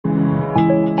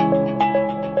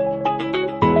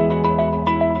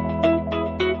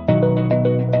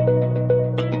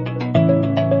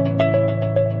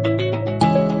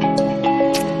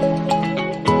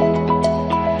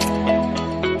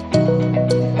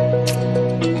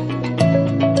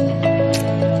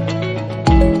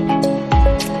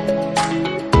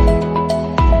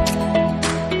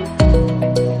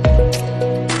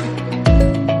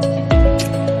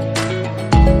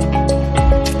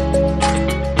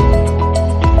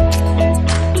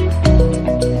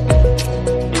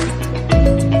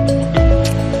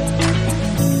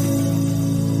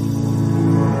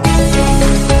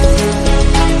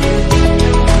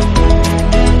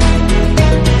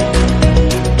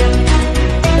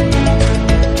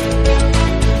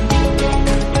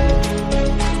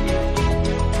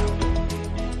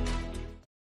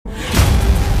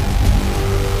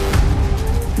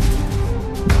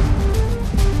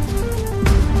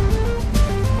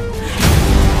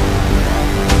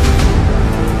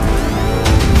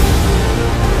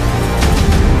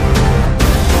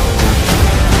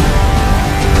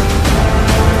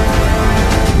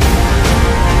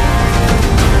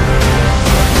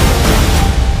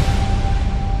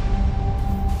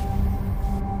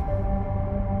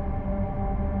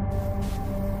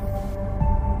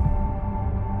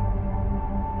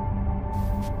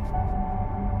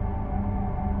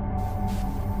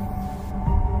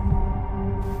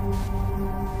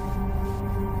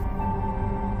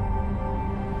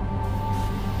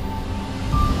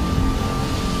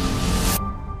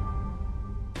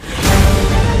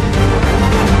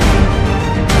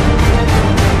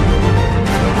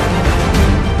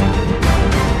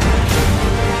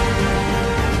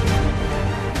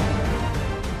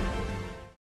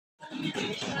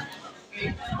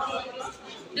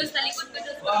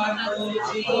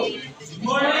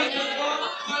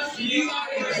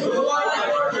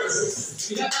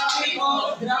Pinatapik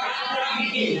ko, drug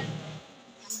trafficking.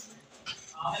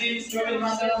 My name is Joel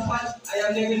Masalapan. I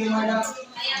am living in Marda. I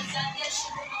am Satya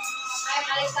Shubham. I am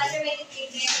Alexander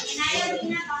Medicated. And I am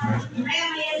Ina Kahar. I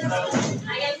am Ayala.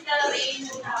 I am Talawain.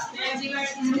 I am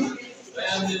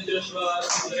Joshua.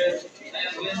 I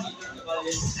am Glenn Peter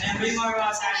Caballes. I am Raymar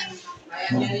Rasan. I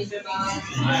am Yanis Bebang.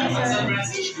 I am Hasan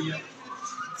Francis.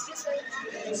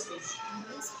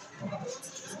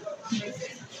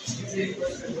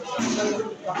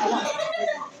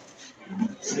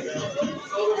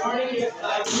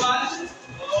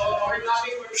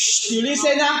 You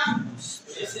listen na.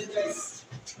 Listen guys.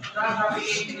 Drug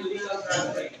trafficking and illegal drug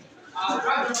trade. Drug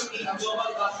trafficking, a global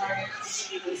drug market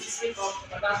consisting of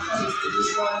production,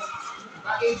 distribution,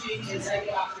 packaging, and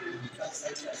psychoactive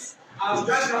substances. Drug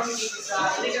trafficking is an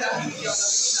illegal activity of the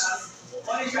criminals.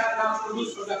 Only siya na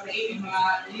produce or create mga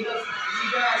illegal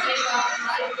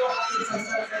psychoactive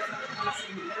substances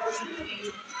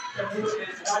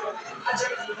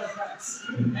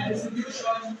and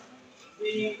distribution.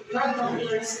 The drug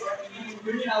traffickers or the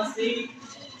criminals, they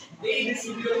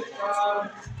distribute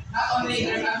not only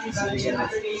their country but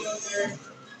other nations their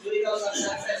illegal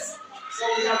substances. So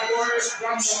we have four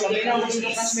drug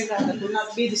trafficking: That will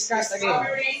not be discussed again.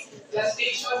 discovery,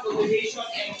 plantation, cultivation,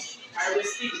 and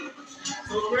harvesting.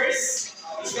 So first,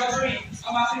 discovery.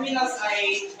 Ang mga criminals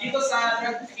ay dito sa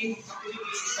drug trafficking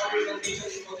activities, discovery, plantation,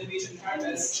 and cultivation,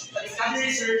 harvest. Sa discovery,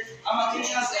 sir, ang mga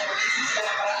criminals ay mag-isip sila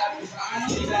ng paraan kung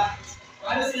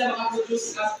paano sila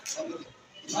makaproduce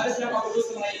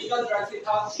ng mga illegal drugs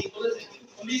without the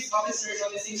police officer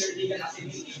noticing their legal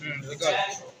activity. And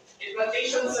in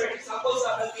plantation, sir, example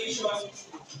sa plantation,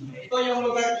 ito yung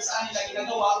lugar kung saan nila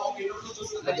ginagawa o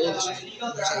pinuproduce ng kanilang mga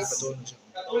illegal drugs,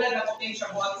 katulad ng cocaine,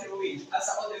 shabu, at heroin. At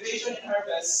sa cultivation and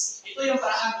harvest, ito yung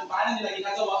paraan kung paano nila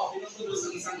ginagawa o pinuproduce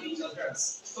ng isang illegal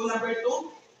drugs. So number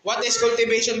 2, What is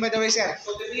cultivation, by the way, sir?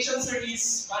 cultivation, sir,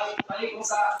 is balik kung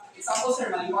sa example,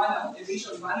 sir, marijuana,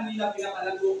 cultivation, paano nila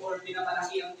pinapalago or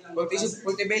pinapalaki ang ilang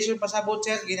Cultivation pasabot,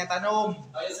 sir, ginatanom.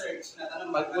 Oh, yes, sir. Tinatanong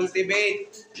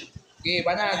Mag-cultivate. Okay,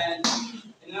 banat.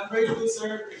 And number 2,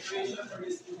 sir, preparation for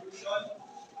distribution.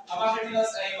 Ang mga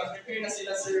criminals ay mag-prepare na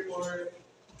sila, sir, for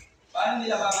paano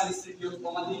nila ma-distribute o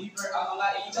ma-deliver ang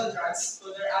mga illegal drugs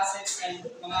to their assets and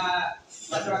mga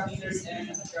drug dealers and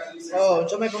drug users. Oh,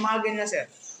 so may pamagin na, sir.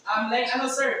 Like ano,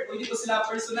 sir, pwede ko sila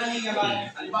personally nga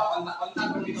halimbawa,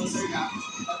 contact ko dito, sir, nga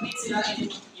mag-meet sila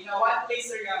in a one place,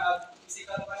 sir, nga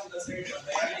mag-physical pa dito, sir,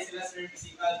 kaya sila, sir,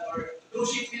 physical or through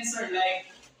shipment, sir,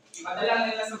 like ipadala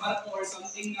nila sa barko or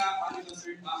something nga paano dito,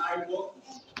 sir, cargo.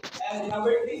 And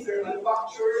number 3, sir,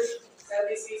 manufacture,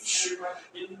 services,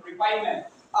 and refinement.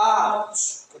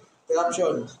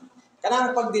 Corruption.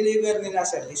 Kanang pag-deliver nila,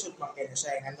 sir, lisod makina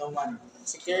siya yung ano man.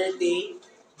 Security,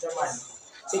 jaman.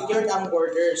 Secured ang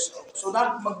borders. So,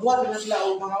 magbuhat na sila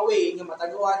o mga way na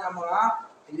matagawan ang mga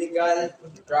illegal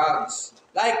drugs.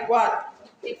 Like what?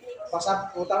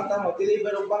 Pasap, utang tamo,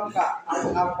 deliver o bangka.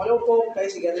 Ang palupok kay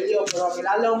sigarilyo, pero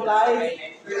kilalong kay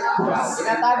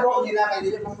tinatago nila kay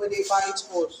dili man pwede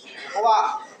pa-expose.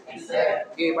 Kuha.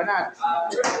 Okay, banat.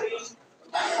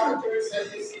 Manufacture,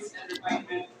 services, and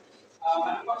refinement.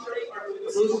 Manufacturing or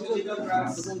producing of illegal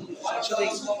drugs. One of the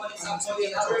most common examples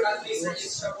in other countries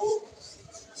is shabu.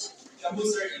 Shabu,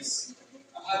 sir, is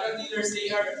drug dealers, they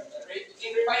are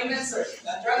in refinement, sir.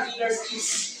 The drug dealers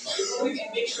is improving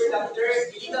and make sure that their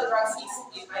illegal drugs is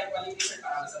high quality, sir,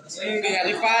 para sa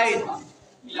refined.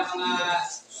 bilang mga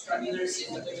drug dealers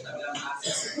in the bilang mga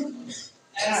assets, sir.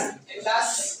 And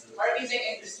last, marketing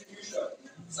and distribution.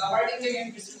 Sa marketing and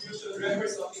distribution,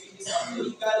 drivers of activities of the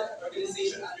legal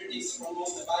organization undertakes to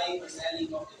promote the buying or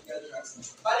selling of illegal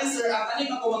drugs. Bali, sir, ang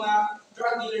kanin ako mga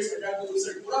drug dealers or drug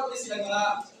producer, pura po sila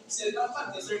mga sir,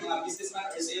 mga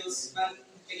businessman or salesman.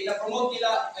 Kaya gina-promote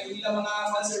nila, ay nila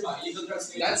mga sponsor ba, illegal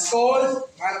drugs. That's called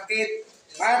marketing.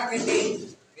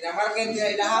 Pinamarket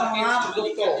nila ilahang mga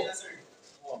produkto.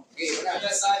 Okay, kaya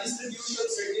sa distribution,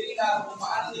 sir, hindi na kung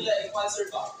paano nila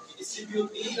i-sponsor ba.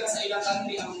 I-distribute, hindi ka sa ilang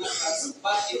country ang mga drugs,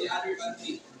 but in the other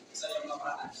country, sa yung mga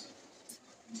paraan.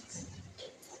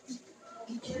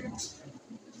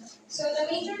 So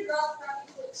the major drug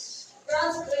traffickers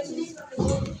originate from the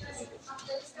Golden Crescent,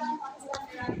 Afghanistan,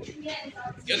 Pakistan, Iran, India, and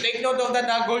Pakistan. You take note of that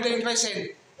Golden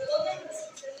Crescent. The Golden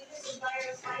Crescent delivers the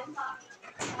virus fine products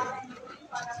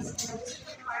in a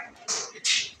different part.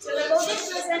 So the Golden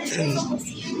Crescent is also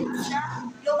considered the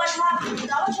global hub.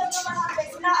 Tawag siya global hub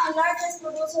kasi sila ang largest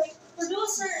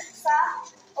producer sa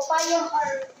opium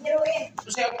or heroin.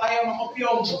 So siya tayo mga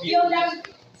opium. Opium lang.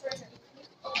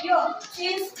 Opium.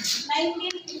 Since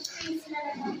 1950s sila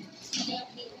naman.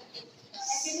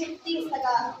 1950s,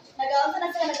 nag-aunta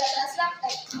na sila, nag-translate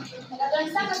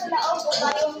Naglansa ka sa laog o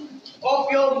tayong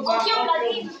Opium ba? Opium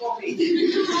lagi. Coffee.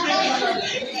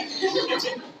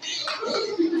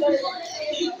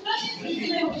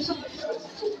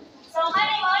 So,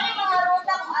 kani mga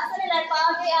ruta kung asa nila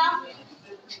paagi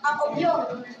ang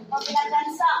opium o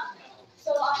pinaglansa.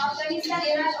 So, ang Afghanistan,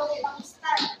 Iran o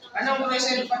Pakistan. Anong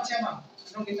present pa siya, ma'am?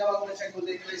 Anong gitawag na siya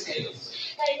golden present?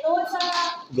 Kaya doon sa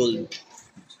Gold.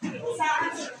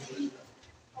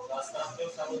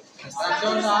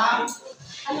 Stasyon na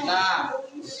ruta.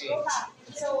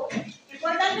 So,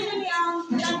 importante din ang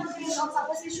sa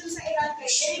posisyon sa Iran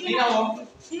kay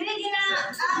dili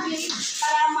gina-agri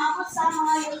para maabot sa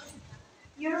mga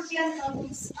European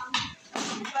countries ang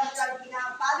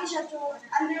pinapagi siya to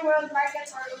underworld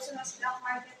markets or also na black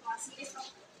market mga series of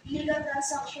illegal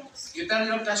transactions. You tell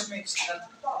your classmates that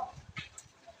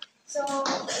So,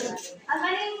 ang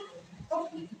kaning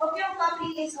opium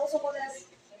coffee is also called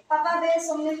as Papaver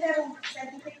somniferum.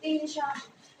 Scientific name siya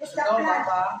is the plant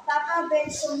Papaver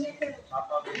somniferum.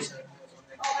 Okay.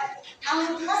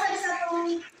 Ang kasi sa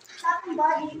atong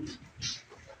body,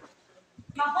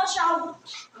 mako siya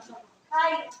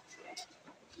high.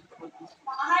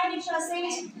 Maka-high din siya sa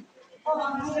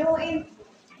mga heroin.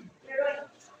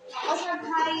 Mako siya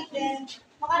high, then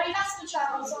maka-relax ko siya.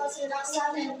 Also, as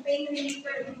relaxan and pain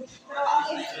reliever. Pero ang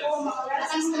effect ko, maka-relax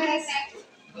ang stress.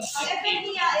 Ang effect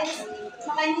niya is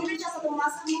maka-inhibit siya sa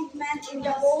tumasang movement in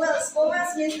the bowels.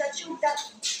 Bowels means the tube that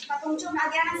katong tube na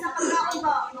agyanan sa pagkaon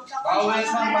ba? bawal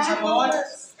sa pasabot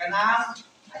kanang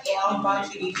ito ang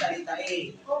pagsilita-lita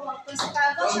eh.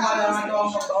 Magkonstado Huwag siya. malaman ito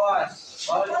ang pagbawas.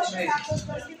 Bawal Tapos ismail. tapos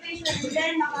constipation,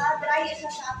 then maka-dry siya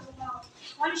sa atong mouth.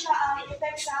 Ano siya ang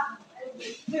effect sa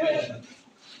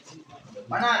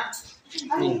Manat.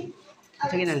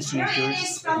 Sige na, seizures. Urine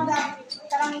is from the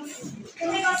parang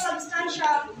chemical substance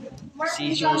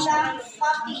working from Seizures. the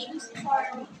coffee or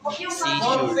opium Seizures.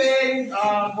 Morphine,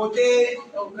 puti,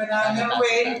 o kanang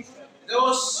heroin,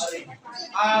 those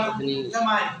are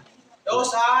naman.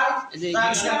 Those are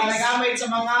drugs na ginagamit sa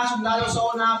mga sundalo sa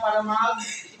una para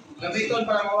gamiton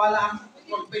para mawala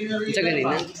ang pulmonary. Sa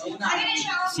ganina? Ano na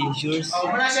siya? Seizures.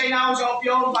 Muna siya inaw sa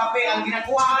opium, papi, ang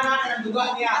ginakuha na ng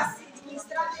duga niya.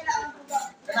 Extract nila ang duga.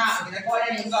 Kana, ginakuha niya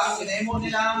yung duga, ginaimo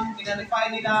nila, ginanify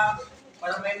nila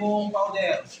para may mong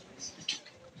powder.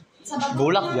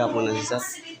 Bulak gyapon na siya.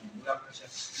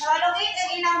 Nakalocate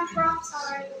ang ilang crops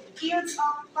or fields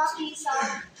of coffee sa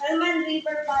Helmand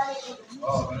River Valley.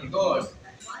 Oh, very good.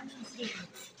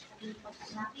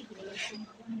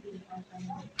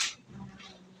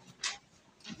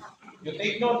 You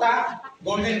take note ha,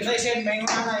 golden present, may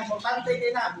nga na, importante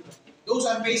din na. Those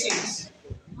are basics.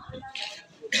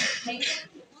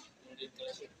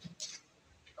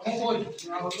 Kamukod,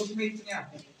 mga mag-meet niya.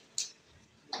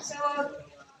 So,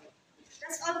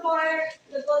 that's all for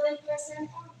the golden crescent.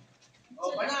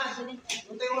 Oh, banan,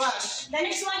 tuntay oras. The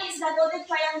next one is the golden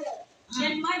triangle.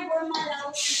 Myanmar, Burma,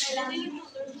 Laos, and Thailand.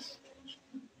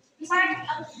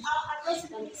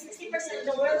 Approximately 60% of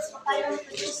the world's papaya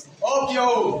produced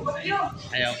Opyo! opium.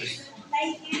 Ayaw ko.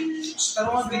 19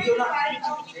 Tarungan video na.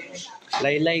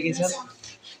 Laylay kay sir.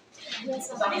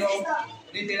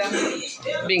 Dito lang.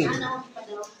 Bing.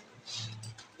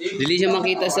 Dili siya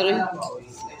makita sir.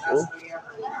 Oh.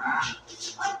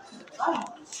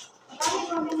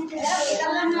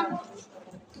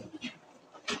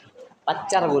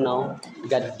 Pacar gunaw.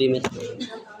 God damn it.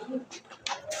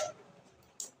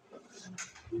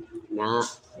 Na.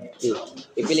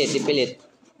 Ipilit.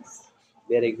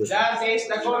 Very good. That is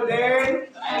the golden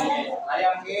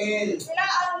triangle. Sila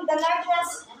ang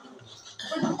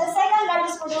the second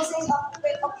largest producing of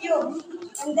opium.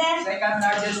 And then, Second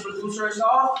largest producers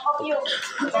of opium.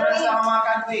 para sa mga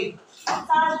country.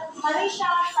 Sa Malaysia,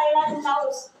 Thailand, and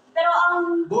Laos. Pero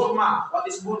ang Burma. What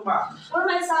is Burma?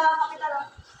 Burma sa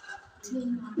capital.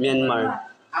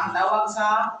 Myanmar. Ang tawag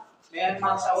sa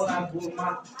Myanmar sa unang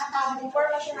Burma.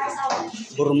 Burma siya na sa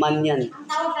Burman yan. ang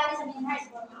tawag natin sa Myanmar is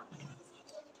Burma.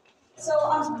 So,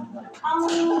 ang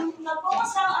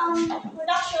nag-focus lang ang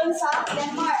production sa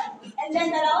Myanmar. And then,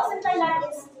 the Laos and Thailand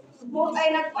is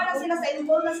nagpa sila sa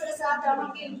involved na sila sa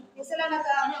trafficking. Hindi sila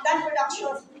nag-gun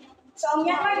production. So, ang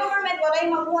Myanmar government, wala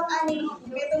yung mabuhat ani.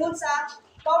 May tungod sa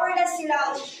powerless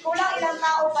sila. Kulang ilang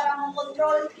tao para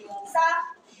mag-control sa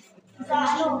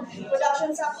production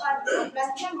sa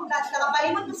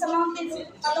nakapalimot sa mountains.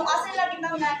 Katong asin lagi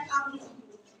lang na ang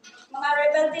mga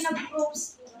rebel din na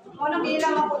groups. Ano hindi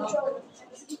nila makontrol.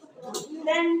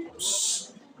 Then,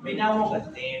 Minaw mo, God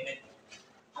damn it.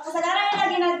 ang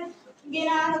kasagaran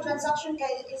nila transaction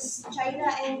kay is China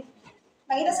and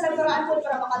nakita sila turaan po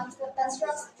para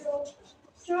maka-construct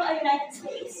through a United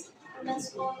States. And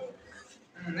that's all.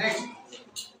 Next.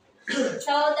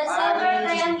 So the silver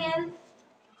triangle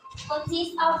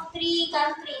consists of 3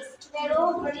 countries,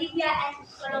 Peru, Bolivia, and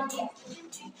Colombia.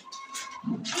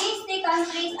 These 3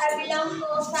 countries are belong to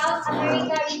South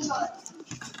America region.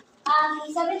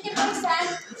 70%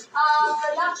 of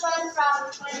production from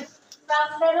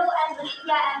Peru and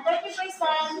Bolivia, and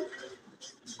 30%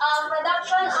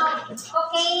 production of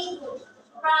cocaine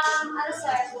from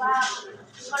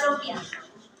Colombia.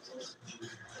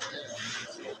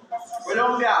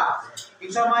 Colombia,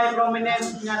 isa may prominent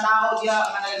nga tao diya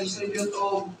nga nag-distribute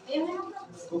og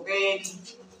cocaine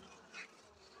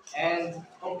and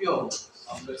opium.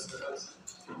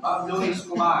 Pablo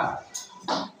Escobar.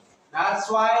 That's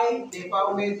why they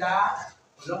founded the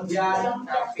Colombian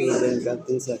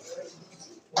trafficking. Sir.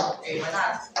 Okay,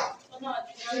 manat.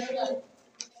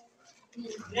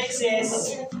 Next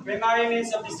is primary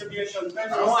means of distribution.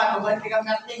 Ano nga, tugan kang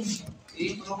karting.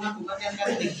 Tulungan tugan kang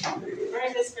karting.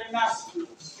 First is chemical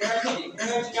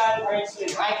reaction.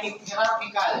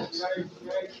 Hierarchical.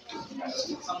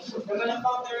 The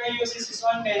manufacturer uses his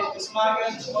own method to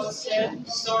smuggle, wholesale,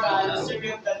 store, and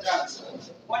distribute the drugs.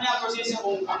 One ang proseso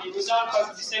kung ang result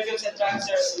pag-distribute sa drugs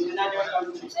in another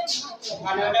country.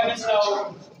 Ang nagamit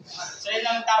sa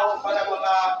ilang tao para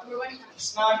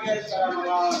smuggle,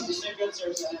 para distribute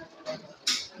sa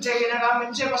Hindi,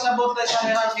 ginagamit siya pasabot na sa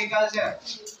hierarchical, sir.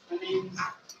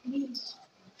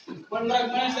 Kung drug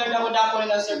mo na sir, dako-dako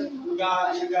nila sir,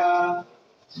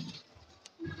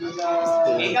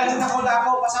 Ikan sa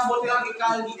dako-dako, pasabot lang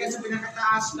ikan sa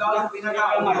pinakataas daw,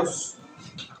 pinaka-ulos.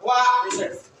 Wa!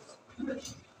 sir.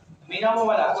 May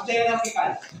nawawala. Kung sa'yo ng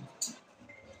ikan.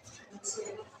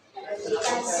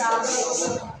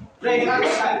 Pre, ikan.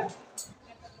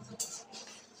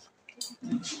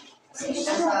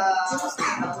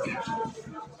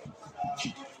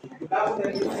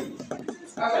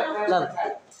 Love.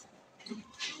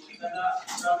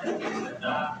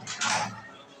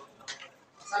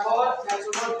 Sagot,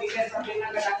 nagsunod, ikan sa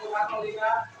pinakadako-dako, di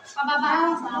ba? Pababa.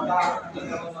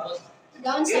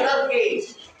 Down, sir.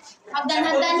 Hierarchy.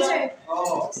 Hagdan, sir.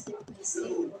 Oo.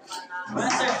 Ano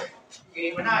sir?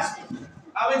 Okay, manas.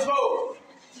 Awins po.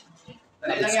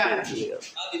 Dali lang yan.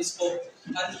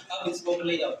 Unspoken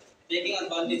layout, taking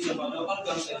advantage of local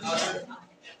gangs and other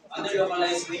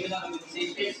localized criminal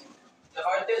organizations. The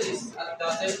cartel is at the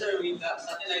center with the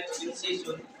satellite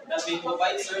organization that will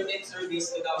provide certain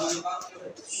service to the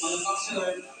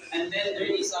manufacturer, and then there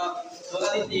is a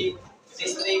locality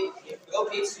district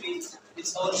group each with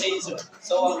its own changer.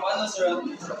 So ang paano sir,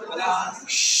 Manas.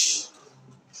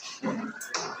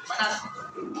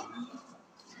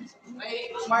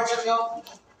 May marker nyo.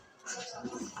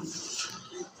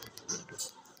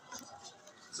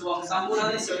 So ang sample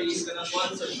natin sir is kanang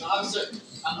one sir,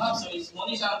 ang hub sir is mo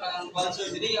ni siya kanang one sir,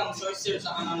 dili ang source sir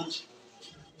sa kanang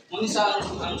mo ni siya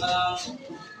ang kanang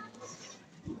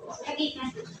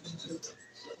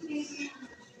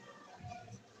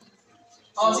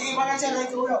Oh, sige pa sir, ay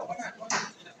kuya.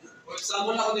 for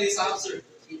example ako dili sa hub sir.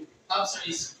 Hub sir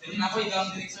is dili na ko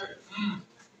igam dili sir.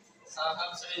 Sa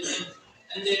hub sir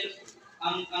and then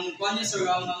ang kwan niya sir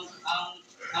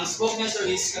ang scope niya sir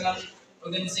is kanang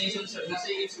organization sir.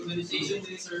 Nasa each organization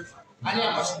din sir. Ano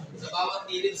yan? Sa bawat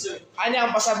gilid sir. Ano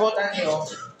ang pasabotan niyo?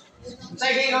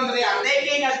 Taking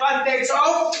advantage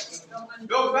of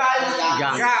local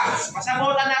gangs.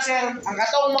 Pasabotan na sir, ang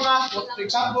katong mga, for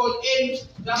example, in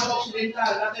Jamaica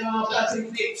Occidental, natin mga plastic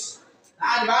clips.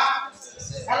 Di ba?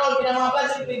 Karon kita mga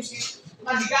plastic clips,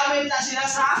 magigamit na sila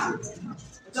sa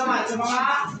mga drug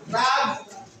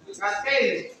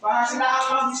cartel para sila ang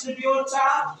mag-distribute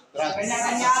sa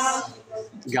kanya-kanyang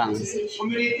Gang.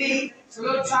 community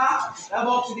sulod sa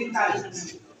Davao Occidental.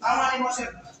 Tama ni mo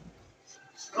sir.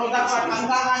 Pero dapat ang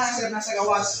baka na sir nasa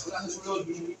gawas, wala sa sulod.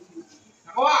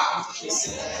 Nakuha!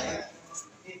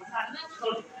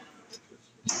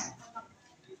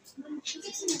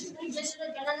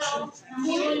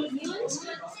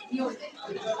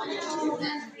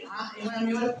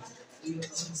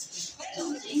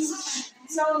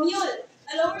 So, mule,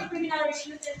 a lower criminal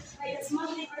recruited by the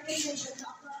smuggling organization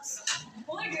across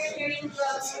border carrying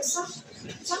drugs or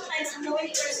sometimes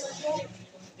unknowingly person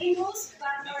in whose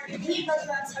plan or illegal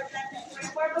drugs are planted for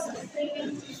the purpose of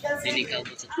escaping Illegal.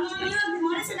 ang mga mule,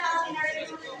 muna sila ang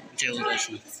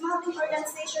in-recruit smuggling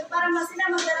organization para mas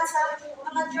sila magdala sa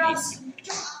mga drugs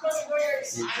across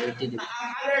borders. Ang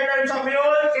other terms of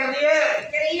mule, carrier.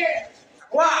 Carrier.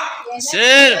 Nakuha!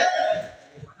 Sir!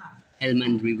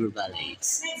 Helmand River Valley.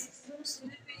 Next.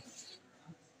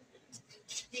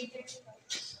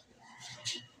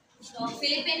 So,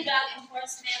 Philippine Drug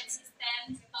Enforcement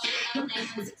System, founded in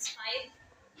 1965,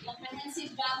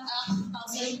 Comprehensive Drug Act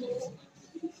 2002,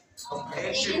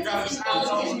 Ancient drugs agencies and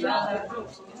involved in drug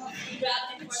drug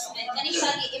enforcement. Kani siya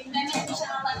i-implement siya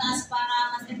ang batas para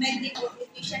mas effective ug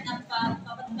efficient ang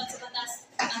pagpapatupad sa batas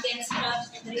against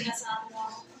drugs diri sa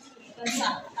among bansa.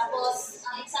 Tapos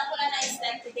ang example na is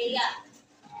like PDEA,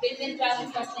 Philippine Drug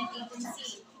Enforcement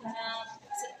Agency, na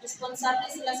responsable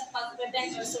sila sa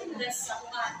pag-prevent or suppress sa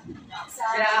kuan sa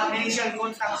Sila ang initial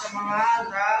contact sa mga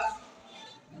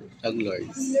Drug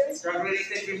lords.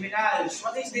 drug-related criminals.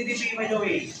 What is DDP, by the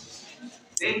way?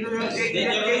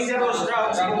 Dangerous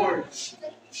Drugs Board.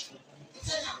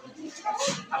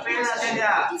 Apel natin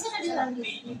niya. Kinsa na dila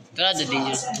ni? Ito na the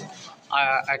dangerous.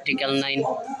 Article 9.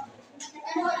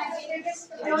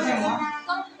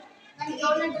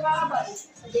 Ikaw na diba ka ba?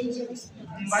 Sa dangerous.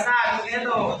 Banal,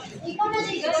 ito. Ikaw na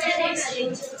diba sa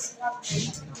dangerous.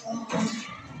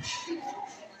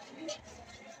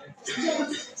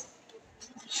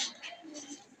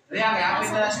 Kaya, apel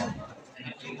na siya.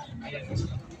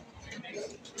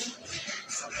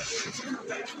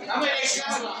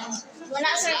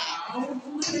 Wala sir.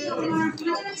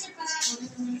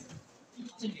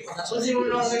 Nasusin mo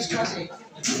lang next class eh.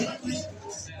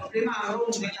 Problema, ang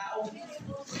room, may tao.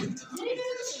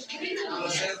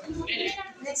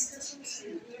 Next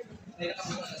question.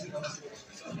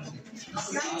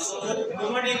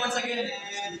 Good morning once again,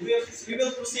 and we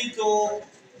will proceed to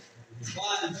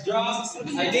drugs,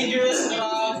 a dangerous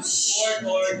drug board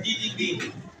or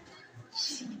DDB.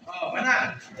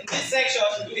 Banal. In this section,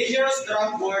 dangerous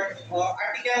drug board or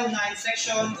Article 9,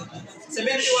 Section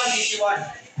 7181.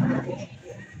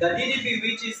 The DDB,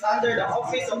 which is under the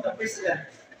office of the President,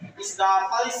 is the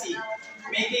policy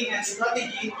making and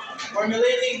strategy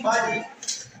formulating body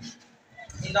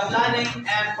in the planning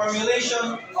and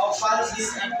formulation of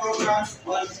policies and programs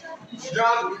on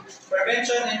drug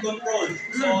prevention and control.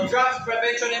 So, drug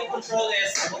prevention and control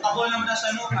is, abot naman na siya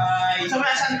no, kay Sa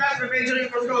mga saan drug prevention and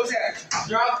control, sir?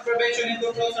 drug prevention and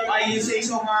control, sir, Ay, yung sa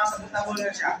iso mga sabot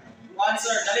na siya. one,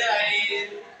 sir, dali ay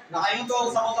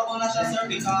nakayuntong sabot na siya, sir,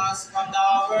 because from the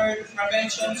word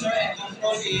prevention, sir, and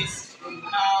control is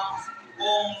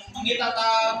kung mangita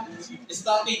ta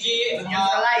strategy,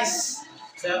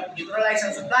 Neutralize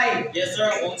ang supply. yes, sir,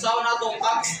 kung saan na itong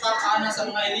pag-stop ana sa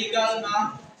mga illegal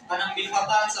na kanang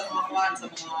bilhatan sa mga kuhan, sa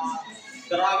mga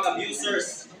drug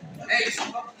abusers. Hey,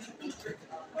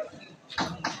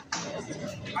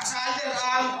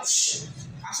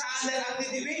 asa under ang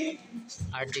DDB?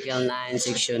 Article 9,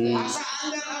 Section Asa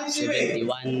under ang DDB?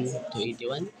 71 to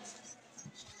 81.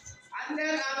 Under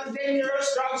ang dangerous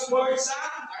drugs board sa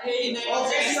Ay, Take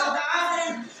note of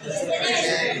that.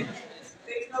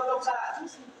 Take note of that.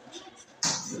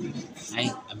 Ay,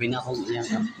 abi na akong iyan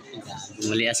ka.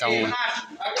 Mali asa akong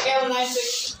Article 9,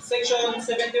 Section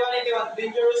 7181,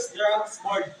 Dangerous Drugs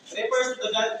Board refers to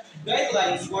the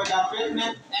guidelines for the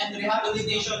treatment and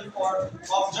rehabilitation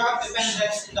of drug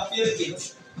dependence in the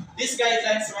Philippines. These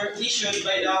guidelines were issued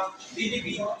by the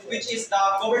DDB, which is the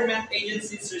government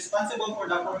agency responsible for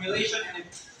the formulation and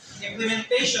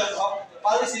implementation of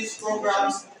policies,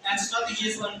 programs, and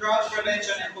strategies on drug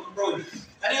prevention and control.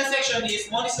 Kanina section is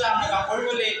mo ni sila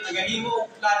nag-formulate, nagahimo og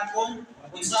plan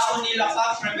kung saan nila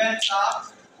pa-prevent sa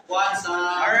kuan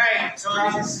sa Alright, so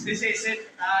this is it.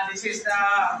 This is the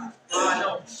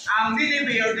ang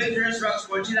DDB or Dangerous Drugs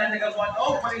Board sila nagabuhat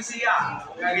o polisiya.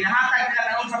 Kaya ginahatag nila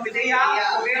karon sa PDEA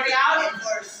to carry out,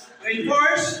 to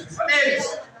enforce, what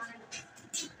else?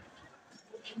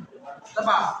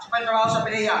 Diba? May trabaho sa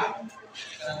PDEA.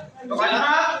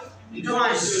 Pagkala, ito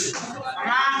man.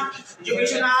 Mga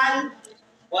educational,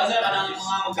 kuan sir kanang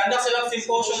mga magkanda silang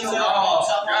symposium sir Oo,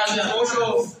 sa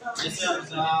symposium. Yes sir,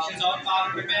 sa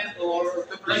prevent or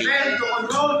to prevent, to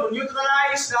control, to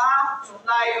neutralize the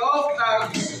supply of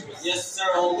drugs. yes sir,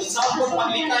 o kung saan po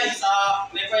paglitay sa,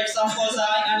 like for example sa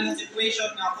inyong situation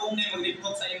na kung may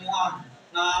mag-report sa imuha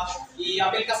na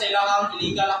i-appeal ka sa ilang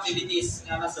illegal activities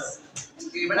nga na sir.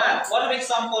 Okay, banal. One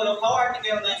example of how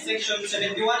Article 9, Section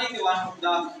 7181 of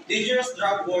the Dangerous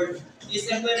Drug Board is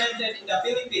implemented in the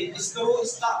Philippines is through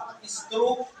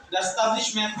the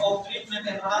establishment of treatment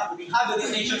and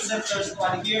rehabilitation centers to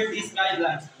adhere these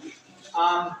guidelines.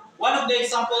 One of the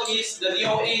example is the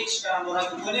DOH,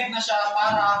 connect na siya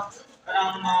para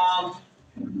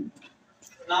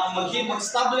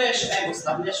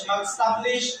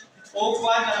mag-establish o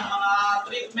kuwan ng mga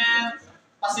treatment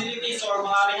facilities or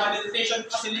mga rehabilitation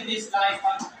facilities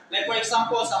like for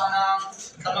example sa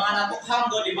mga natukhang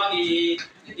do di ba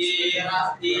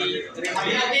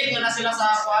i-rehabilitate na sila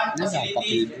sa kuwan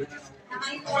facility.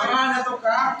 Mga nato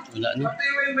ka, wala no. pati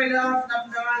yung may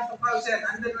napnaman to pa, sir,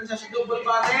 andun na siya sa double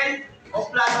barrel o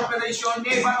plan operation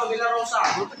ni Bato de la Rosa.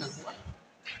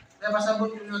 Kaya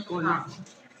masabot yung ito na.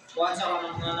 kuhan sa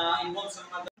mga na-involve sa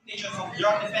mga definition of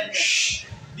drug dependence.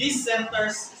 These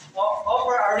centers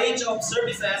offer a range of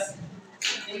services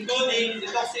including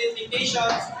detoxification,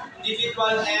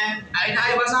 individual, and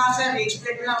Ay basa sir,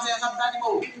 explain ko lang sa sabtan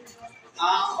mo.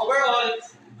 overall,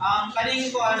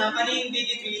 kaning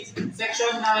DDP,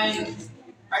 Section 9,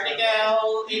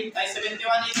 Article 8, ay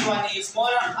 7181 is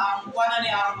more, ang kuha ni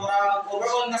ang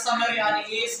overall na summary ani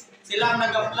is sila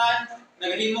nag-plan,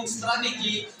 naghimong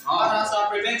strategy para sa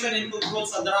prevention and control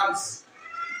sa drugs.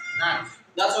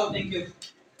 That's all, thank you.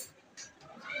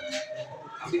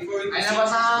 Before we Ay proceed,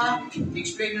 basa,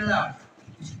 explain na lang.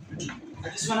 I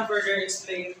just want to further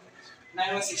explain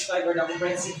 9165 or the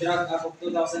Comprehensive Drug Act of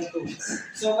 2002.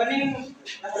 So, kaning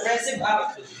Comprehensive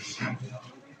Act,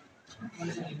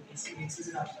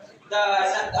 the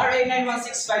RA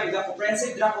 9165, the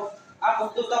Comprehensive Drug Act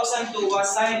of 2002 was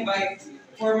signed by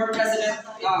former President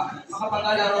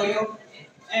Macapagal Arroyo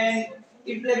and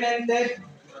implemented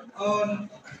on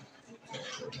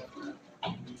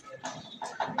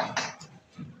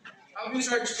Ang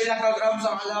research, pilang ka-grams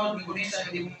ang allowed ng gunita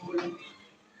na di mo mahulog?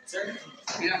 sir,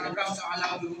 Pilang ka-grams ang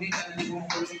allowed ng gunita na di mo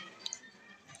mahulog?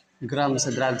 Gram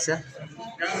sa drugs, sir.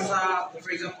 Grams sa,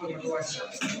 for example, magawas.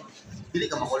 Dili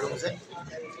ka makulong sir.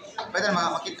 Pwede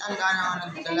makakitaan ka na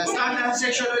nagdala sa Standard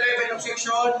Section 11 of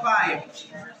Section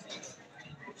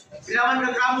 5. Bilangan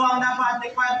ng gramo ang dapat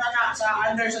tikpan na sa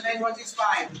under sa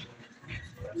 9165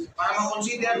 para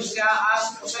ma-consider siya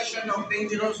as possession of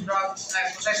dangerous drugs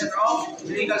like possession of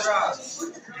illegal drugs.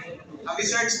 Have you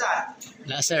searched that?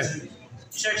 Wala, sir.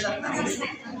 Search that now. so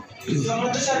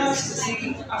ano siya no,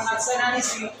 ang aksa na ni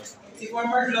si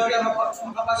former Gloria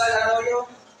Macapagal Arroyo,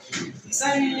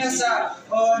 design niya sa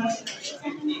on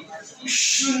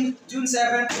June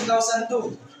 7,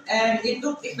 2002 and it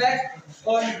took effect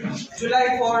on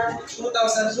July 4,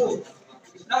 2002.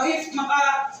 Now if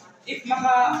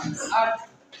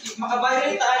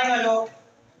maka-violate tayo ng law,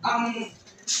 ang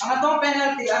atong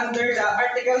penalty under the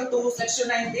Article 2, Section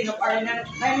 19 of RA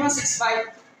 9165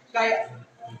 kay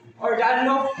or the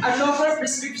unlawful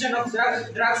prescription of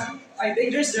drugs ay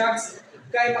dangerous drugs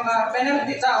kay mga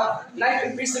penalty ta of life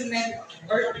imprisonment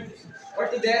or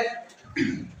to death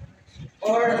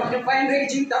or mag-fine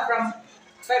ranging ta from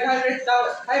 500,000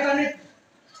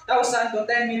 to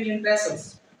 10 million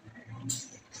pesos.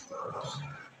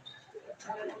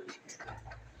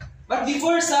 But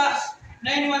before sa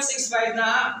 9165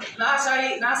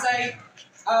 nasay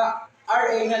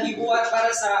RA nga gibuhat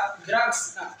para sa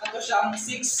drugs na ato siya ang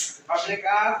 6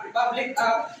 Republic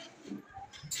Act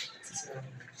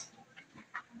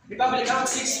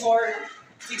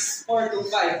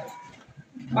 6425.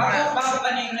 Bago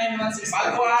pa ning 9165.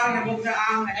 Bago ang nabog na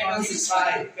ang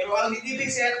 9165. Pero ang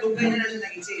DTP set, dugay na siya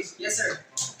nag-exist. Yes sir.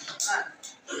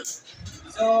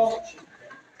 So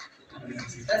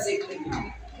that's it.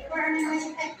 Before ang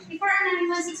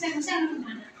 9165, kasi ano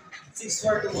naman?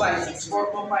 6425.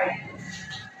 6425.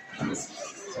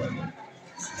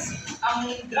 Ang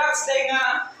drugs day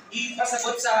nga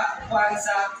ipasagot sa kuan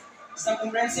sa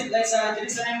comprehensive like sa dili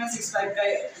sa 9165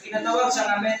 kay ginatawag siya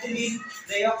nga methylene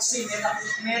dioxin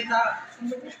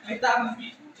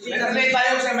Nag-relate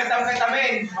tayo sa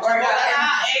methamphetamine. Or the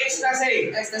ecstasy.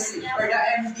 or the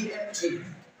MDMA.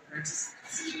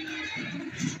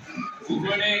 Good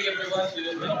morning, everyone.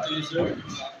 Good to you, sir.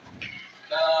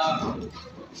 The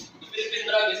Philippine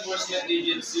Drug Enforcement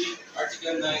Agency,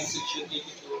 Article 9, Section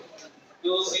 82 to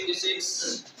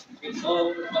 86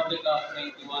 of Republic Act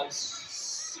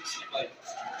 9165.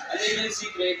 An agency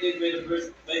created by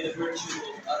the virtue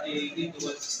of RA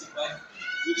 8165,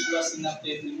 which was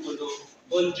enacted into law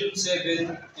on June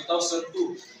 7,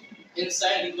 2002, and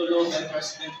signed into law by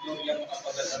President Gloria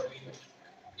Macapagal Arroyo.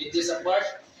 It is a part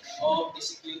of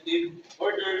Executive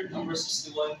Order Number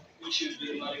 61 issued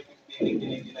January 15,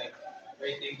 1999,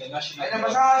 creating the National Ay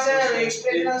nabasa sir,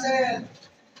 explain na sir.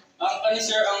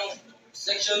 Sir, ang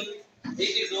Section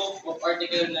 82 of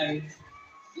Article 9,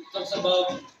 it talks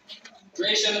about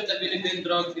creation of the Philippine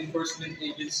Drug Enforcement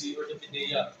Agency or the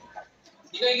PDEA.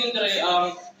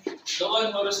 Ikaw the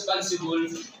one who responsible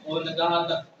o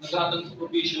naghahatag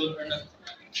provision or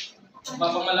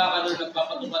nagpapamalakad or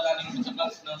nagpapatupad ng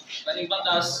kaning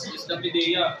batas is the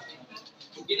PDEA.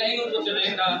 Kinaingon ko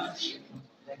rin na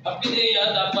ang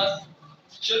PDEA dapat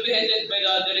should be headed by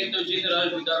the Director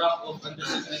General with the rank of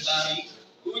Undersecretary,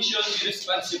 who should be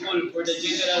responsible for the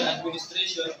general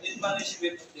administration and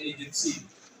management of the agency.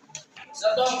 Sa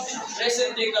itong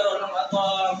present day karon ng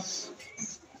atong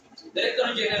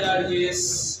Director General is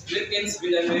Wilkins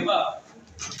Villanueva.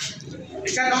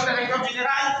 Ikaw ang Director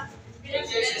General.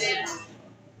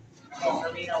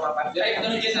 Naminawa pa.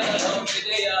 Director General of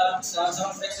PDEA sa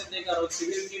Presidente karon si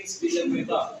Wilkins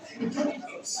Villanueva.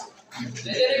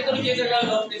 The Director General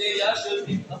of PDEA should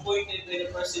be appointed by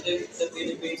the President of the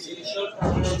Philippines and shall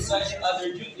perform such other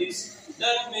duties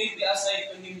that may be assigned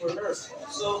to him or her.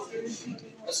 So,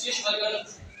 as usual,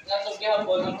 natong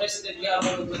gihapon, ang President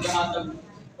gihapon naghatag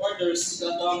orders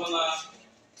sa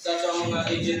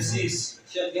mga agencies.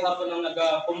 Siya gihapon ang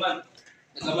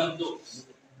nagamando.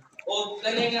 O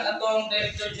kani nga ato ang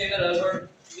Director General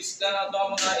or iska na ato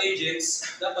ang mga agents,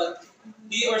 dapat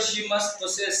he or she must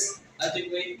possess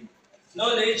adequate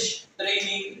knowledge,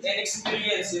 training, and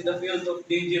experience in the field of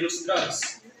dangerous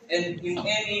drugs and in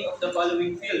any of the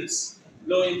following fields: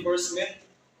 law enforcement,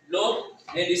 law,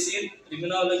 medicine,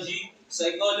 criminology,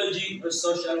 psychology, or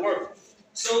social work.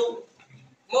 So,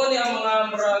 mo ni ang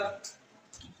mga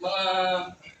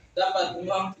dapat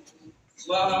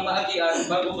maagian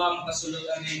bago ka makasulod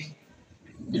ang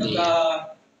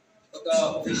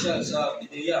pagka-official sa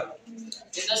PDEA.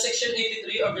 In the Section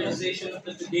 83 Organization of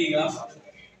the PDEA,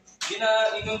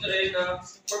 ginaingon rin na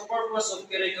for purpose of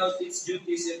carrying out its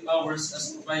duties and powers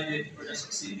as provided for the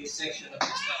succeeding section of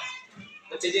this law,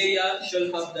 the PDEA shall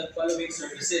have the following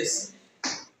services.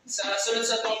 Sa sunod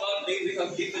sa itong boundary, we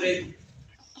have different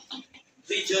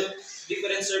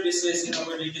services in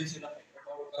our regions in our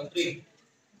country.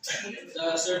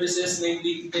 The services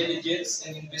namely intelligence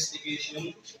and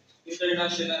investigation,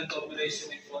 international cooperation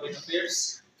and foreign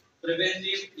affairs,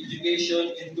 preventive,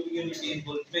 education, and community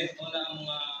involvement. Una ang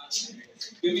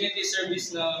community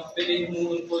service na pwede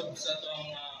humuhulpod sa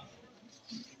itong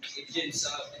agents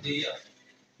sa PDEA.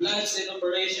 Plans and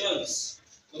operations,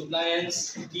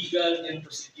 compliance, legal and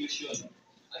prosecution,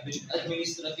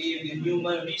 administrative and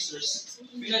human resource,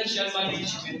 financial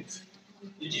management,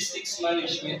 logistics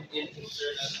management, and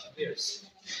internal affairs.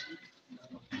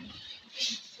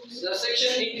 Sa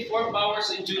Section 84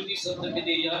 Powers and Duties of the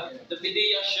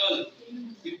PDEA shall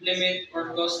implement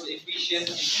or cause the efficient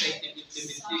and effective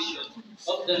implementation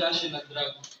of the national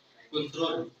drug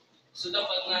control. So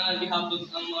dapat na lihapon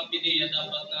ang mga PDEA,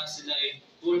 dapat na sila ay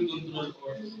full control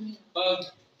or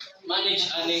pag-manage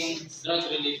aning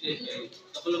drug-related.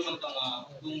 Kapuluman ka nga,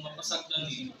 kung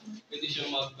mapasagdan pwede siya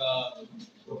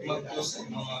mag-post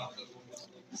ng mga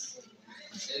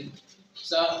and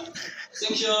sa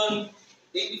Section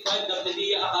 85 ng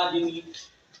PDEA Academy,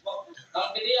 ang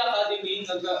PDEA Academy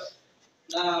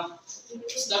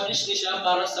na-establish niya siya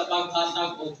para sa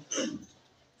paghatag o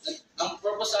ang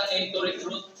purpose ay to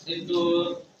recruit and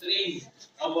to train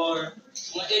our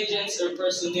mga agents or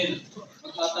personnel,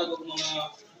 maghatag og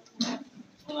mga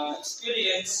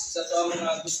experience sa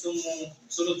mga gusto mong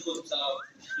sulod ko sa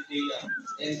PDEA.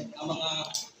 And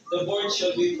the board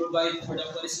shall be provide for the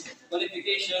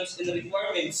qualifications and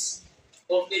requirements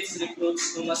of its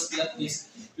recruits who must be at least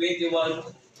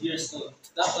 21 years old.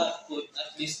 Dapat po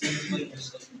at least 21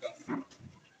 years old ka.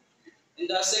 In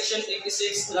the Section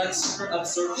 86, transfer,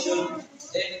 absorption,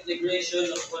 and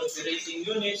integration of operating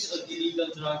units of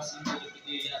illegal drugs into the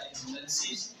PDEA and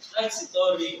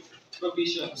transitory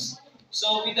provisions.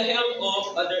 So, with the help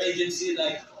of other agencies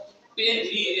like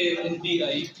PNP and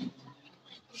NBI,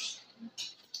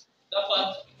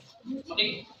 dapat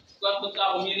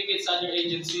communicate sa other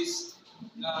agencies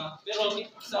na pero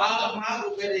sa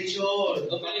mga operation.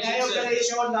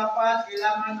 Operation dapat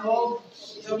kailangan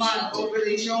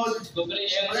operation.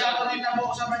 Wala ko rin na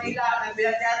po sa Manila,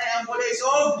 nagbiyatyari ang polis.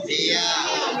 So,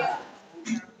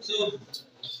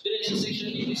 sa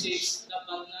Section 86,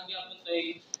 dapat nagyapon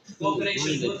tayo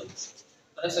cooperation doon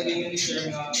para sa ganyan ni Sir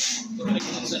nga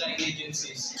cooperation sa mga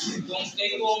agencies. Kung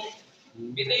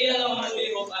PDEA lang ang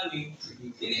mahirap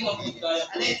hindi magpagkaya.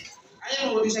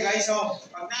 Alam mo siya guys,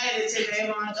 pag let's say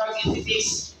kayo mga drug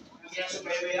entities, nagyang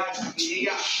subaybayan sa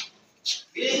PDEA.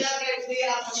 Bilhin lang kayo PDEA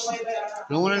ang subaybayan.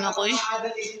 Lungunan ako eh.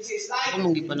 Ako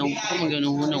manggipanong. Atay,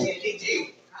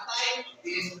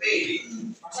 DNP.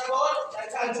 Masagot,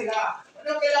 nagkaan sila.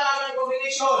 Anong kailangan ng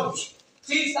combination?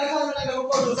 Since nagkaan na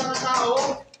nagkakupon sa mga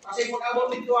tao, kasi pag-abot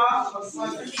nito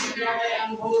magpapagkakaya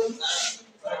ang whole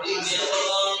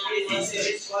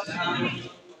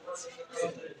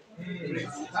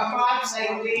dapat sa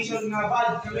regulation nga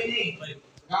bad kami ni.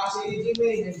 Kasi hindi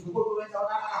nagkukulit ako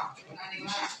na.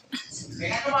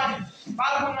 Kaya naman,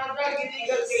 para mga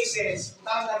drug-illegal cases,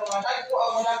 utang na mga nagpo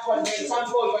ang mga nagpo, may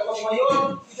example, katong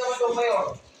mayon, isa ba itong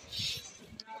mayon?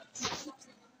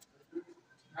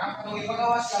 Katong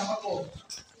ipagawas lang ako.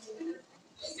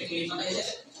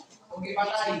 Kung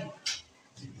ipatay.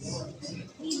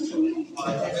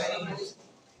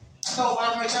 Ato,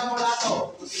 para for example,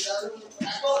 ato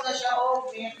na siya o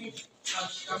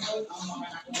pagkamot ang mga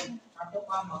nakon. Kato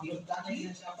pa, magyugtanay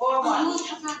na siya. Formal.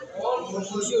 All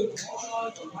conclusion.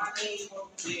 All to money for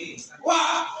today.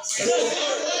 Wah!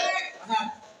 Anak.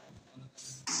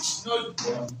 Sunod.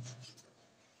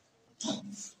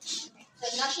 The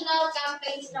national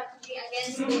campaign strategy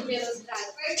against dangerous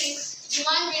drugs. First is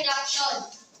demand reduction.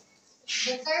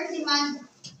 The term demand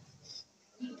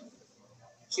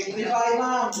Simplify,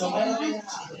 ma'am.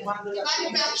 demand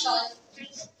reduction.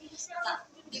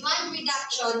 Demand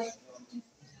reduction.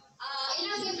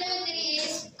 Ilang implementary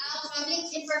is public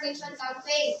information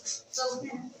campaign. So,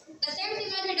 the term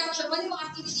demand reduction, one mga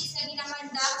activities na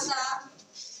ginamandak sa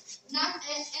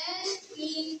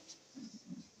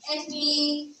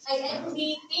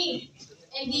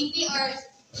NDP or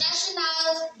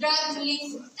National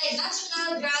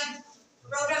Drug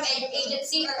Program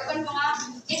Agency or upon mga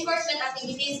enforcement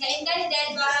activities na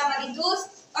intended para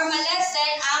ma-reduce or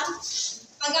ma-lessen ang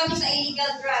paggamit sa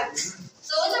illegal drugs.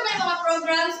 So, ano may mga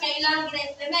programs na ilang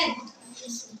gina-implement?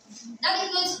 That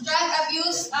includes drug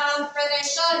abuse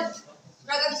prevention,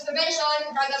 drug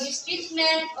abuse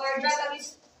treatment, or drug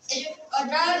abuse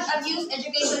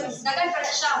education. Dagan pala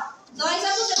siya. So, ang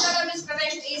isa po sa drug abuse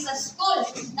prevention is sa school.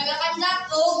 Nag-conduct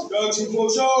of Drug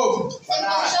symposium.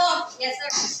 symposium. Yes,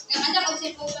 sir. Nag-conduct of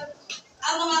symposium.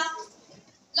 Ang mga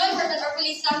law enforcement or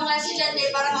police sa mga estudyante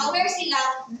para ma-aware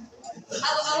sila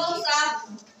awang sa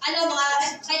mga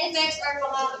side effects or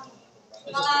mga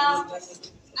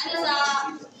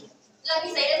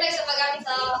side effects sa paggamit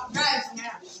sa drugs.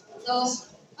 So,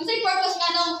 ang sa purpose nga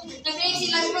nung nag-create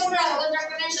sila ng program o drug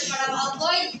prevention para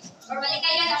ma-avoid or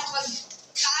malikayan ang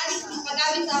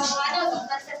paggamit sa mga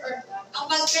substances or ang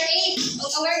pag-create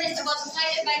of awareness about the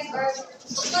side effects or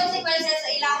consequences sa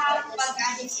ilahang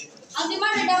pag-addict. Ang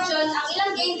demand reduction, ang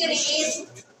ilang game diri is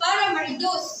para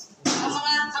ma-reduce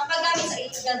ang paggamit sa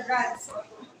illegal drugs.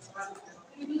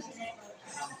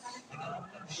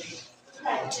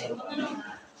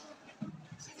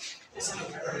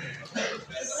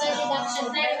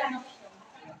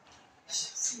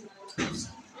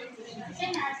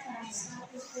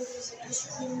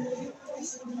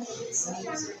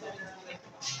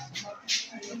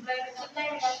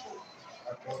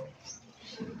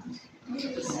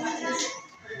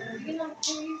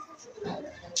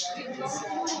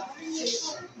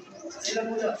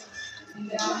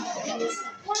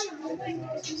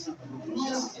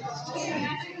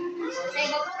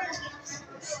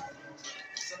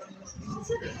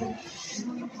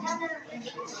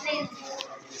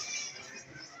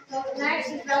 So next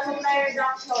is the supply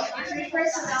reduction. It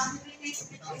refers to the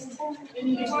activities which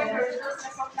in order to reduce the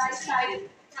supply side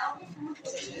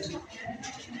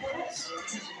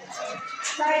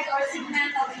or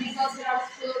segment of illegal drugs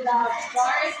to the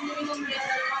largest minimum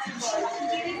level possible.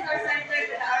 Activities are centered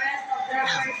to the arrest of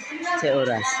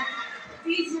drugs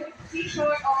seizure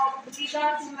of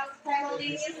legal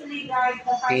simultaneously guide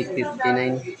the prices of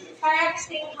drugs,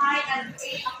 correcting high and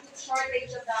acute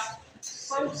shortage of the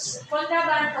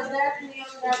contraband to that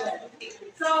minimum level.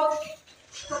 So,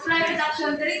 supply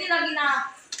reduction, dili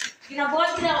nila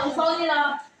ginabuhat nila, unsaon nila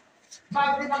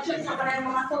pag-reduction sa kanang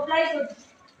mga supply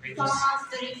sa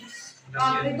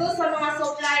mga reduce sa mga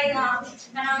supply na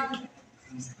kanang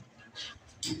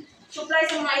supply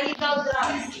sa mga illegal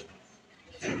drugs.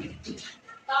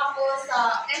 Tapos,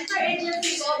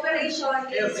 interagency cooperation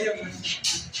is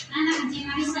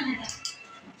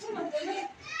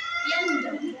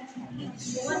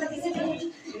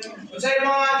Sa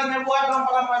mga ginabuhat ng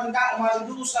para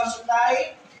ma-reduce ang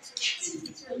supply.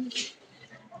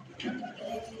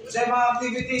 Sa mga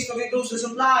activities to reduce the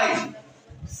supply.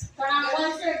 parang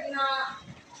one sir,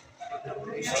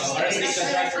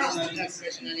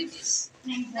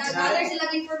 nag-gather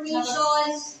silang information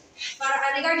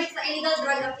para regarding sa illegal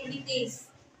drug activities.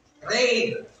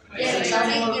 Raid. Yes,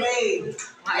 Raid.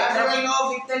 Gathering of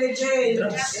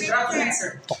intelligence.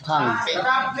 Tukhang.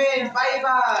 Trapin,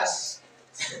 bypass.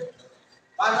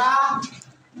 Para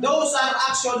those are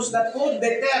actions that could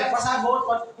deter, pasabot,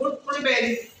 but could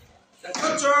prevent the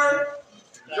future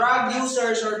drug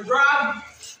users or drug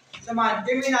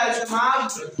criminals na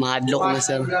Mahadlok na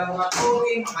sir. mga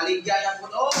touring, makaligyan ng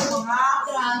puno, mga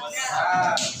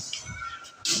drugs.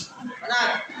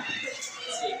 Anak.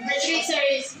 Number 3, sir,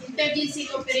 is interagency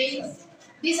cooperation.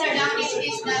 These are the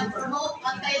activities that promote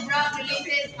anti-drug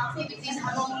related activities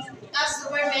among task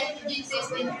government agencies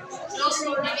in close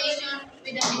coordination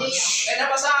with the LEA. Kaya na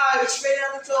basa, explain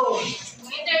natin ito.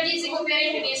 Ang interagency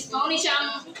cooperation is mauni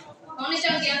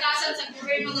siyang giatasan sa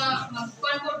gobyerno nga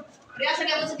magkuhan po reha sa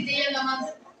gamot sa bideya nga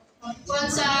magkuhan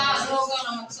sa droga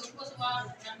nga magsugpo sa mga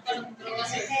droga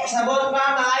sir. Pasabot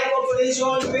ba, mga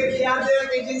collaboration with the other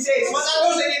agencies. What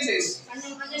are those agencies?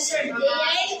 Ano sir?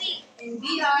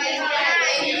 NBI,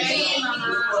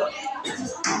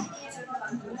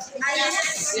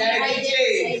 CIDJ.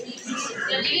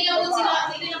 Dili lang po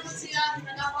sila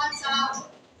nagapan sa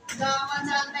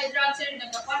anti-drug sir,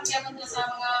 nagapan kaya po sa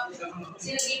mga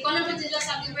sinagiko na po sila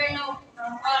sa gobyerno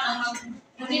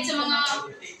ngunit sa mga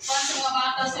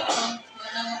bata sir,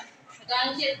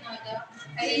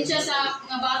 ayun siya sa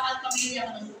mga bata at pamilya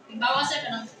bawa sir,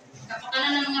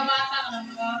 kapakanan ng mga bata,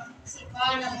 ng mga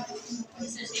sipa, ng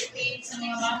sa safety sa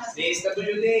mga bata.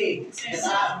 DSWD.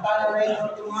 Para rin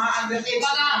yung mga underage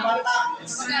na bata.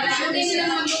 Hindi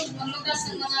sila maglutas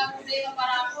ng mga problema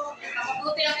para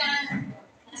mapabuti ang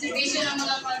servisyo ng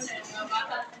mga cancer, ng mga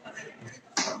bata.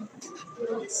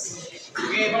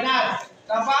 Okay, Manat.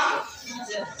 Tapa?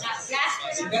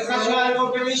 International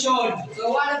cooperation.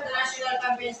 So one of the national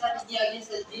campaign strategy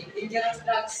against the dangerous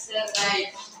drugs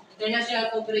ay international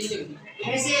cooperation.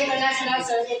 Kasi international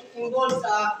sir, it involves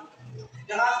worldwide.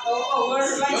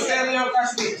 Don't tell your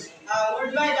classmates.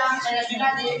 Worldwide ang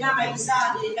international dili na may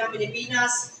isa dili na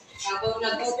Pilipinas. Kung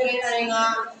nag-cooperate na nga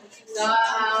sa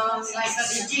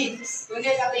strategy.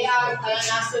 Kundi pati ang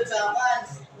nasod sa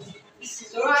pan.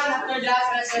 So right after that,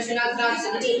 transnational drugs,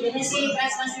 when you say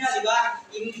transnational, di ba?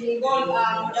 Involve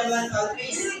more than one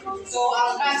countries. So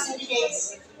ang drug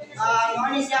syndicates,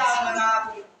 ano siya ang mga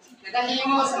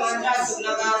nagahimo sa mga drugs,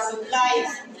 o nag-supply,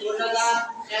 o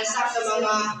nag-transact sa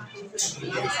mga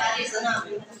studies na.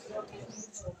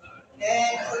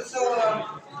 And also,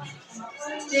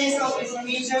 exchange of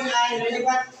information and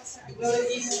relevant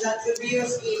technologies that could be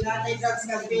used in anti-drugs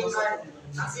campaign are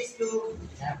access to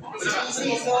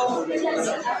PCDC.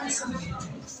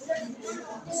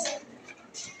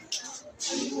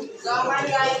 So one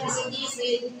guy PCDC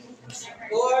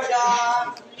for the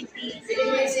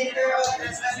Philippine Center of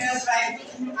Transnational Crime.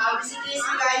 PCDC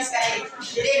guys kay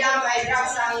dili lang may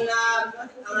drugs ang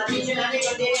attention natin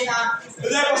kundi na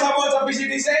Ano yung pasabot sa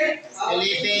PCDC?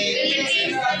 Philippine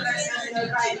Center of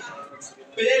Transnational Crime.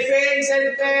 Philippine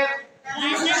Center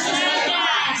Transnational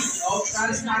of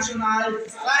Transnational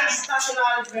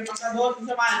may pasabot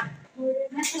sa man.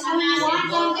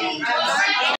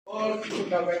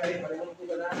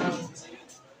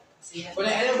 Kung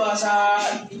ano ba sa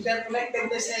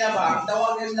interconnectedness nila ba, ang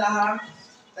tawag nila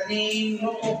kaning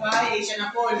grupo kay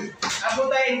Asian Apol. Ako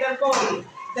tayo Interpol.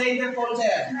 Tayo Interpol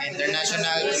sir.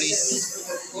 International Police.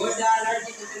 For the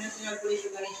largest international police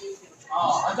organization.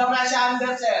 Ang tawag siya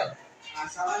under sir.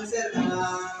 Sa answer,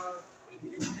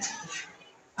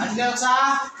 Under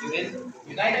sa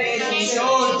United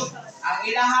Nations. Ang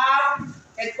ilahang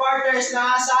headquarters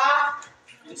na sa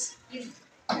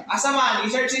Asaman.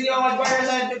 I-search niyo ang headquarters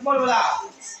sa Interpol, wala.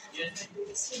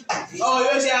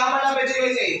 USA. Ang malapit sa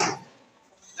USA.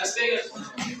 Las Vegas.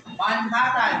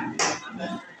 Manhattan.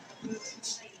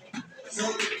 so,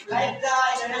 like the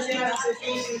International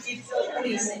Association Chiefs of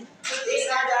Police, these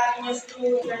are the most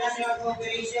two international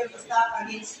cooperation to stop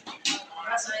against.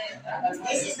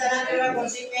 This is the natural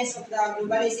consequence of the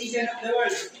globalization of the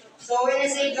world. So when I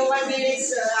say global village,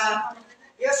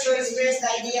 used to express the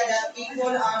idea that people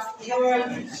in the world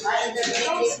are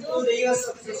integrated through the use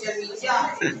of social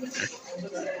media.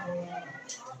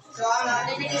 So ang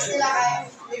activities nila kay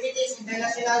activities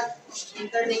international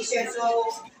interdiction. So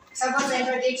sagot sa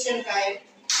interdiction kay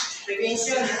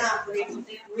prevention na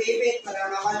prohibit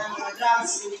pagkakawa ng mga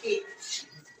drugs, syndicate.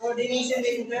 Coordination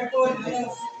with Interpol,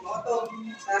 moto,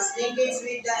 tas linkage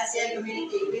with the ASEAN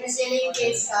community. When I say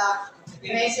linkage sa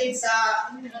United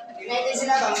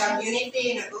sila bang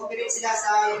unity, nag-cooperate sila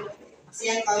sa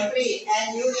ASEAN country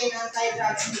and UN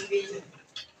anti-drugs convention.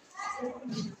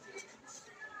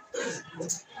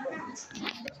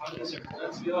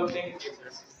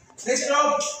 Next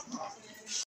group.